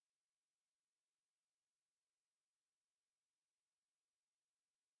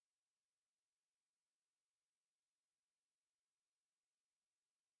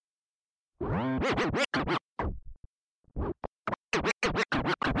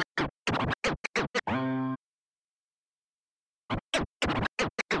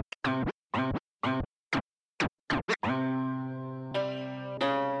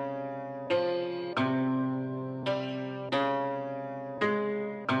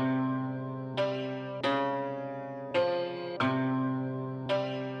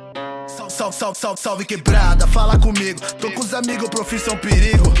Salve quebrada, fala comigo. Tô com os amigos, profissão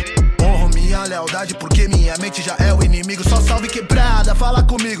perigo. Honro minha lealdade porque minha mente já é o inimigo. Só salve quebrada, fala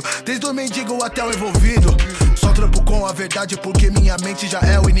comigo. Desde o mendigo até o envolvido. Só trampo com a verdade porque minha mente já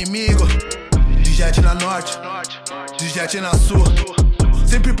é o inimigo. De jet na norte, de jet na sul.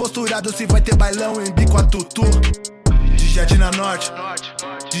 Sempre posturado se vai ter bailão em bico a tutu. De jet na norte,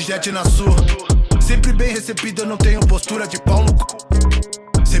 de jet na sul. Sempre bem recebido, eu não tenho postura de pau no cu.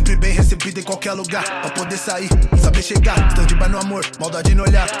 Sempre bem recebido em qualquer lugar. Pra poder sair, saber chegar. Stand-by no amor, maldade no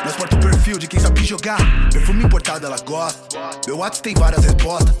olhar. Nós porta o perfil de quem sabe jogar. Perfume importado ela gosta. Meu WhatsApp tem várias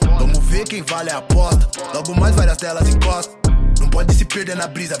respostas. Vamos ver quem vale a aposta. Logo mais várias delas encostam. Não pode se perder na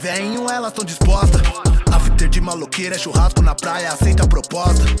brisa, velhinho, elas tão dispostas. After de maloqueira, churrasco na praia, aceita a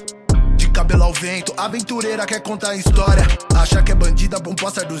proposta. De cabelo ao vento, aventureira quer contar história. Acha que é bandida, bom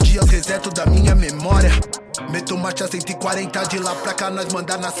passar dos dias, reseto da minha memória. Meto marcha 140 de lá pra cá, nós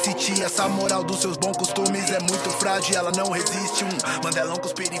mandar na city. Essa moral dos seus bons costumes é muito frágil, ela não resiste. Mandelão com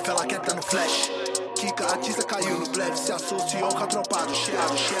os periférios, ela quer tá no flash. Kika, artista caiu no blefe, se associou com a tropa do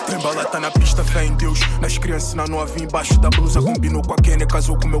cheado. Trembala tá na pista, fé em Deus. Nas crianças na novinha embaixo da blusa. Combinou com a Kenny,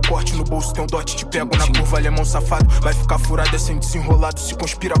 casou com meu corte no bolso. Tem um dote, te pego na curva, alemão safado. Vai ficar furado, é sem desenrolado. Se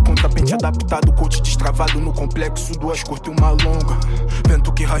conspira contra pente adaptado. Coach destravado no complexo, duas curtas e uma longa.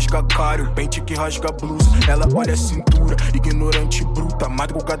 Vento que rasga caro, pente que rasga blusa. Ela olha a cintura, ignorante e bruta.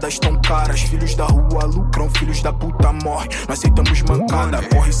 Madrugadas tão caras, filhos da rua lucram. Filhos da puta morre, não aceitamos mancada.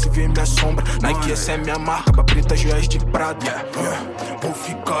 Corre se vê minha sombra, Nike essa é minha marca. Pra preta joias de prata. Vou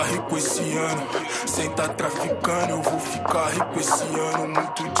ficar rico esse ano, sem tá traficando. Eu vou ficar rico esse ano.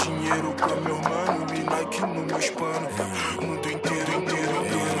 Muito dinheiro pra meu mano e Nike no meus panos. Mundo inteiro.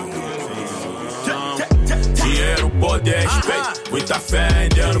 Dinheiro, poder, respeito, muita fé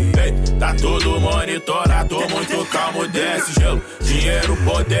ainda no peito. Tá tudo monitorado, muito calmo desse gelo. Dinheiro,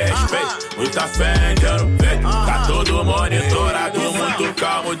 poder, respeito, muita fé ainda no peito. Tá tudo monitorado, muito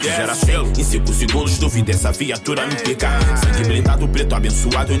calmo desse gera selo. Em 5 segundos duvida essa viatura me pegar. Sangue blindado, preto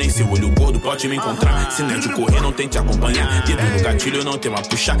abençoado, nem seu olho gordo pode me encontrar. Se não é de correr, não tente acompanhar. Dedo no gatilho, não tem uma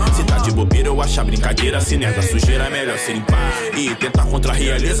puxar. Se tá de bobeira, eu acho a brincadeira. Se nega sujeira, é melhor se limpar. E tentar contra a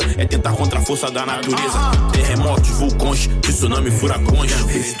realeza é tentar contra a força da natureza. Terremotos, vulcões, tsunami, furacões.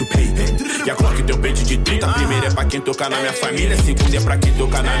 Face to pay. E a clock tem um pente de 30. Primeiro é pra quem tocar na minha família. Segundo é pra quem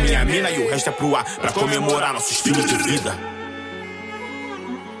tocar na minha mina. E o resto é pro ar, pra comemorar nosso estilo de vida.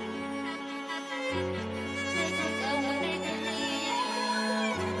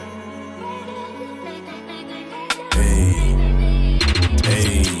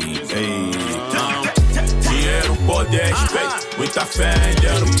 Dinheiro, poder, respeito, muita fé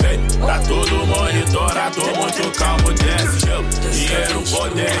ainda no peito. Tá tudo monitorado, muito calmo desse gelo. Dinheiro,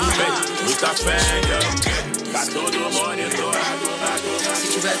 poder, respeito, muita fé ainda no peito. Tá tudo monitorado. Se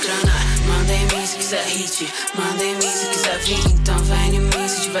tiver grana, manda em mim se quiser hit. Manda em mim se quiser vir. Então vem em mim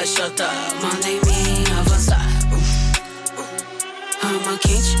se tiver chota. Manda em mim avançar. Ama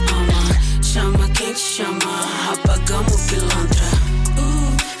quente, ama. Chama quente, chama. Apagamos pilantra.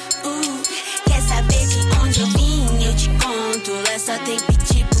 Quer saber de onde eu vim? Eu te conto. Essa tem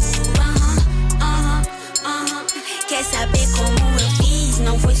tipo Quer saber como eu fiz?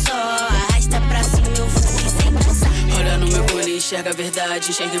 Não foi só arrasta pra cima, eu fui sem dançar. Olha no meu olho e enxerga a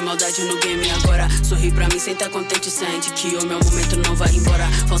verdade. Enxerga maldade no game agora. Sorri pra mim sem tá contente, sente que o meu momento não vai embora.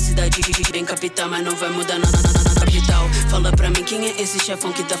 Falsidade que bem capital, mas não vai mudar nada na capital. Fala pra mim quem é esse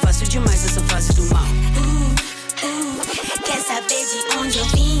chefão que tá fácil demais essa fase do mal. Quer saber de onde eu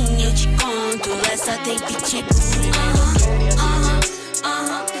vim? Eu te conto. Essa tem tipo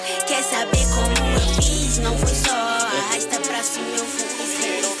Quer saber como eu fiz? Não foi só arrasta pra cima, eu fui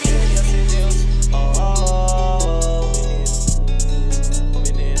sem.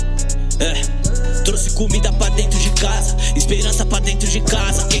 Trouxe comida pra dentro de casa, esperança pra dentro de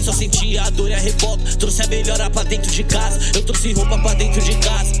casa. Quem só sentia a dor e a revolta, trouxe a melhora pra dentro de casa. Eu trouxe roupa pra dentro de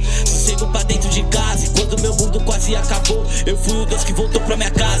casa, sossego pra dentro de casa. E quando meu mundo quase acabou, eu fui o Deus que voltou pra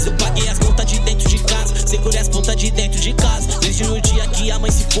minha casa. Eu paguei as contas de dentro de casa, segurei as pontas de dentro de casa. Desde o dia que a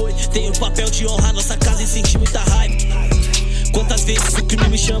mãe se foi, tenho o papel de honrar nossa casa e senti muita raiva. Quantas vezes o crime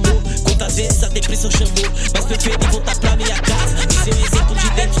me chamou, quantas vezes a depressão chamou, mas preferi voltar pra minha casa. ser um exemplo de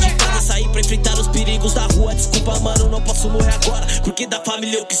dentro de casa. Sair pra enfrentar os perigos da rua. Desculpa, mano, não posso morrer agora, porque da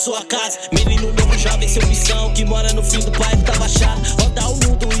família eu que sou a casa. Menino novo, jovem, sem missão, que mora no fim do bairro da Baixada. Roda o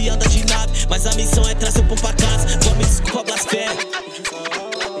mundo e anda de nave, mas a missão é trazer o pão pra casa. Só me desculpa, blasfémia,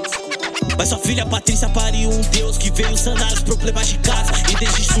 mas sua filha Patrícia pariu um Deus que veio sanar os problemas de casa. E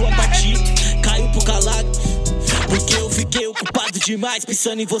desde sua partida, caiu pro calado, porque eu fiquei ocupado demais,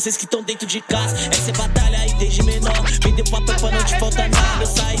 pensando em vocês que estão dentro de casa. Essa é batalha aí desde menor, me deu papel pra não te faltar nada. Eu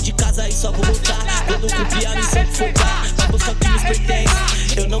saí de casa e só vou voltar quando cumprir a missão que foi dar, pra buscar o que nos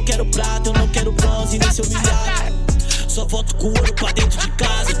pertence. Eu não quero prata, eu não quero bronze, nem ser humilhado. Só volto com ouro pra dentro de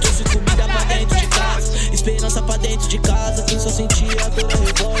casa. Trouxe comida pra dentro de casa, esperança pra dentro de casa. Quem só sentia a dor a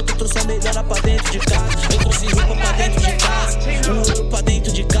revolta, eu trouxe a melhora pra dentro de casa. Eu trouxe roupa pra dentro de casa, ouro pra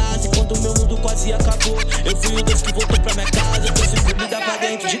dentro de casa. E quando o meu mundo quase acabou, eu fui o Deus que voltou pra minha casa. Eu trouxe comida pra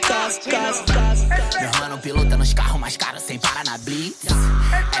dentro de casa. Meu mano pilota nos carros mais caros sem parar na blitz.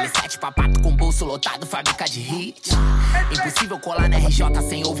 L7 papato com bolso lotado, fábrica de hit. Impossível colar na RJ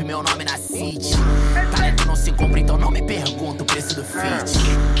sem ouvir meu nome na city. Talento não se compra, então não me pergunta o preço do feat.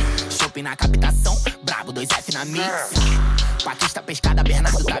 Shopping na captação, brabo, 2F na mix. Paquista pescada,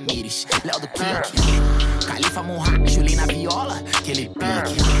 Bernardo Tamires, Léo do Kick, Califa Munra, Julinho na viola, aquele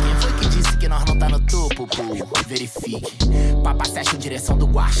pique. Quem foi que disse que nós não tá no topo, pô? Verifique. Papa Session, direção do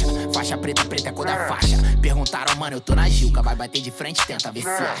Guaxa. Faixa preta, preta é cor da faixa. Perguntaram, mano, eu tô na Gilca. Vai bater de frente, tenta ver se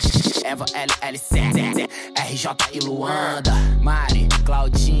acha. Eva, LL7, RJ e Luanda, Mari,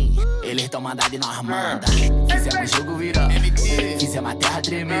 Claudinho, eles tão mandado e nós manda. Fizemos jogo virar, fizemos a terra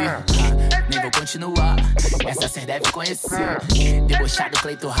tremer. Nem vou continuar, essa cês deve conhecer. Debochado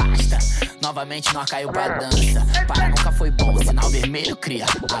Cleito Rasta, novamente nós caiu pra dança. Para nunca foi bom, sinal vermelho cria,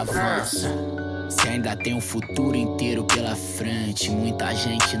 avança. Se ainda tem um futuro inteiro pela frente, muita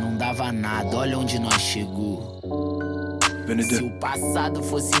gente não dava nada, olha onde nós chegou. Se o passado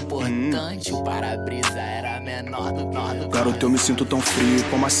fosse importante, o para-brisa era menor do que. Garoto, eu me sinto tão frio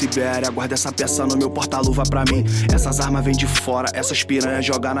como a Sibéria. Guarda essa peça no meu porta-luva pra mim. Essas armas vêm de fora, essas piranhas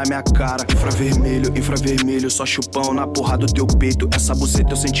jogar na minha cara. Infravermelho, só chupão na porra do teu peito. Essa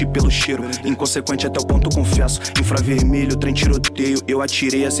buceta eu senti pelo cheiro, inconsequente até o ponto confesso. Infravermelho, trem tiroteio, eu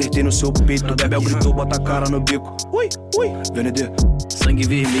atirei, acertei no seu peito. Bebel gritou, bota a cara no bico. Ui, VND. Sangue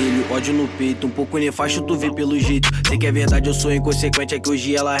vermelho, ódio no peito, um pouco nefasto tu vê pelo jeito. Sei que é verdade, eu sou inconsequente, é que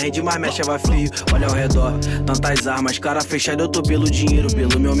hoje ela rende, mas mexe a fio. Olha ao redor, tantas armas, cara fechada, eu tô pelo dinheiro,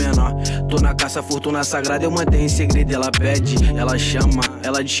 pelo meu menor. Tô na caça, fortuna sagrada, eu mantenho em segredo. Ela pede, ela chama,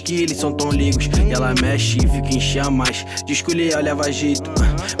 ela diz que eles são tão ligos. E ela mexe e fica em chamas, diz que o leal leva jeito.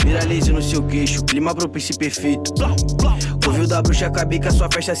 Mira laser no seu queixo, clima propício perfeito. Ouviu da bruxa, acabei com a sua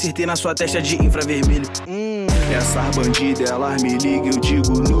festa, acertei na sua testa de infravermelho. Essas bandidas, elas me ligam, eu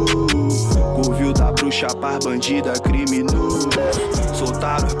digo nu. Ouviu da bruxa, par bandida, crime nu.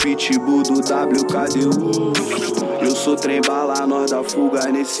 Soltaram o pitbull do WKDU. Eu sou trem bala, nós da fuga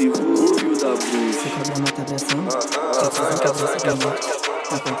nesse voo. Ouviu da bruxa. Se cobra mata abraçando,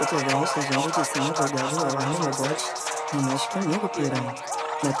 na conta tu vai estejando de cima, jogado, eu armo meu bote. Não mexe comigo, piranha.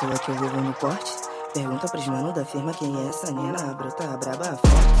 Na toa que eu vivo no porte. Pergunta pros manos da firma quem é essa nena. A bruta, a braba, a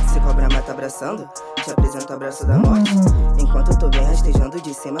forte. Se cobra mata abraçando, te apresento o abraço da morte. Enquanto eu tô bem rastejando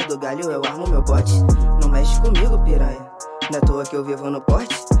de cima do galho, eu armo meu bote. Não mexe comigo, piranha. Não é à toa que eu vivo no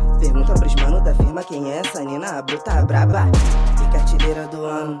porte. Pergunta pros manos da firma quem é essa nena. A bruta, a braba. Fica artilheira do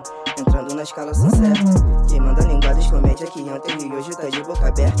ano, entrando na escala sincera. Quem manda linguadas comédia que ontem e hoje tá de boca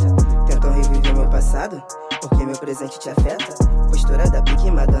aberta. Tentam reviver meu passado, porque meu presente te afeta. Postura da pique,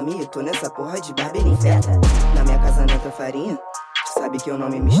 madame, e tu nessa porra de barbeiro infeta. Na minha casa não entra farinha, tu sabe que eu não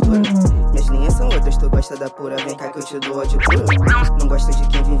me misturo. Minhas linhas são outras, tu gosta da pura, vem cá que eu te dou ódio puro. Não gosta de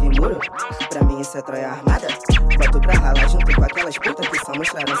quem vive em muro, pra mim isso é troia armada. Boto pra ralar junto com aquelas putas que só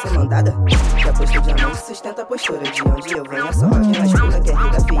mostraram ser mandada. Que a posto de amante sustenta a postura, de onde eu venho é só rock nas putas. Quer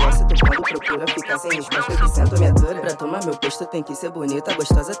rir da fiança, tu quando procura ficar sem resposta que sento minha dura. Pra tomar meu posto tem que ser bonita,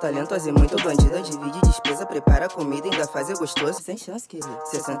 gostosa, talentosa e muito bandida. Divide despesa, prepara comida, ainda faz eu gostoso. Sem chance, querido.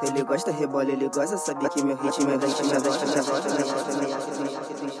 60 ele gosta, rebola ele goza. Sabia que meu ritmo é das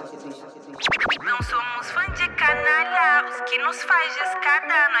Não somos fã de canalha, os que nos faz de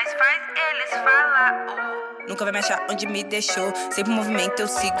escada, nós faz eles falar. Nunca vai me achar onde me deixou, sempre movimento eu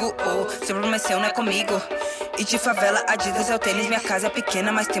sigo, seu problema é seu, não é comigo. E de favela, Adidas é o tênis, minha casa é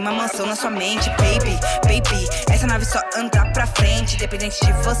pequena, mas tem uma mansão na sua mente. Baby, essa nave só anda pra frente, dependente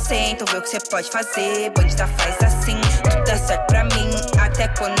de você, então vê o que você pode fazer. Bandida faz assim, tudo dá certo pra mim, até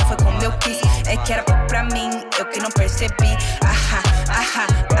quando não foi como eu quis. É que era pouco pra mim, eu que não percebi.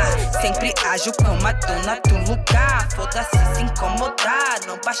 Sempre ajo como a dona do lugar. Foda-se se incomodar,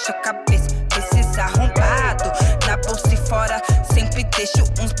 não baixa a cabeça, precisa arrombado. Na bolsa e fora, deixo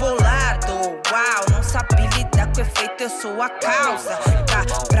uns bolado. Uau, não sabe lidar com efeito, eu sou a causa. Tá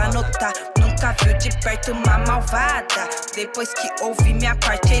pra notar, nunca viu de perto uma malvada. Depois que ouvi minha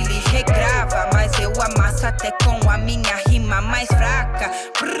parte, ele regrava. Mas eu amasso até com a minha rima mais fraca.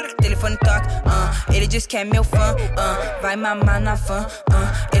 Brrr, telefone toca, ele diz que é meu fã, vai mamar na van,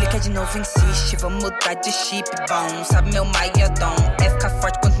 ele quer de novo, insiste, vamos mudar de chip, bom. Não sabe meu maiadão, é ficar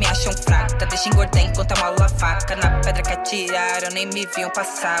forte quando me acham fraca. Deixa engordar enquanto amolo a faca. Na pedra que atiraram, nem me viam,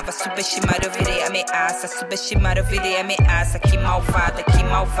 passava. Subestimar eu virei ameaça, subestimar eu virei ameaça. Que malvada, que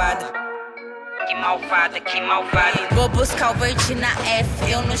malvada. Que malvada, que malvada. Vou buscar o verde na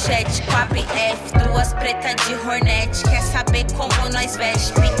F, eu no jet com a BF. Duas pretas de Hornet, quer saber como nós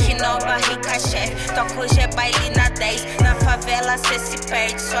veste? Pique nova, rica chefe, toca hoje é baile na 10. Na favela cê se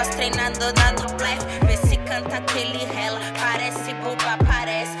perde, suas treinando na dublef. Vê se canta que ele rela, parece boba,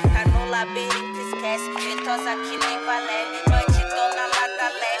 parece. Tá no labirinto, esquece, ventosa que nem Valéria. Bandidona lá da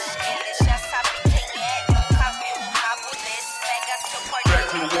leste, ele já sabe quem é. Nunca viu um rabo desse, pega seu cordão.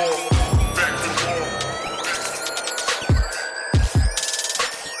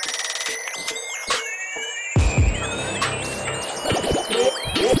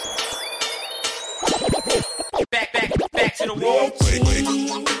 Back to the wall.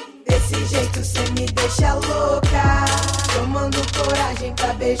 Desse jeito cê me deixa louca. Tomando coragem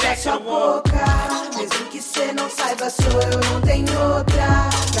pra beijar sua boca. Mesmo que cê não saiba, sou eu, não tem outra.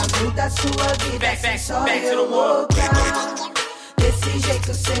 Pra mudar sua vida, assim só eu louca. Desse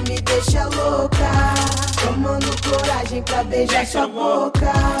jeito cê me deixa louca. Tomando coragem pra beijar sua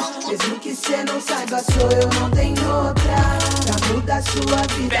boca. Mesmo que cê não saiba, sou eu, não tem outra. Pra mudar sua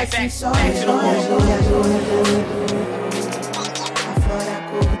vida, assim só eu. Afora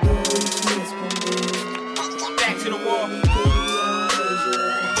acordou e me respondeu. Back to the wall.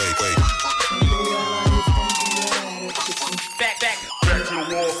 Back to the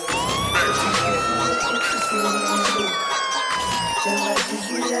wall. Ela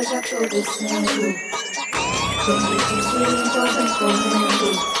dizia, já tô descendo. Quem me dizia, então vem correndo.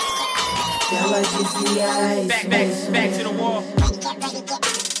 Ela dizia, Back to the wall.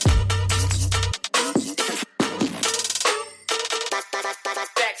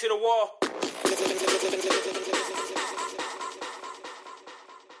 Back to the wall.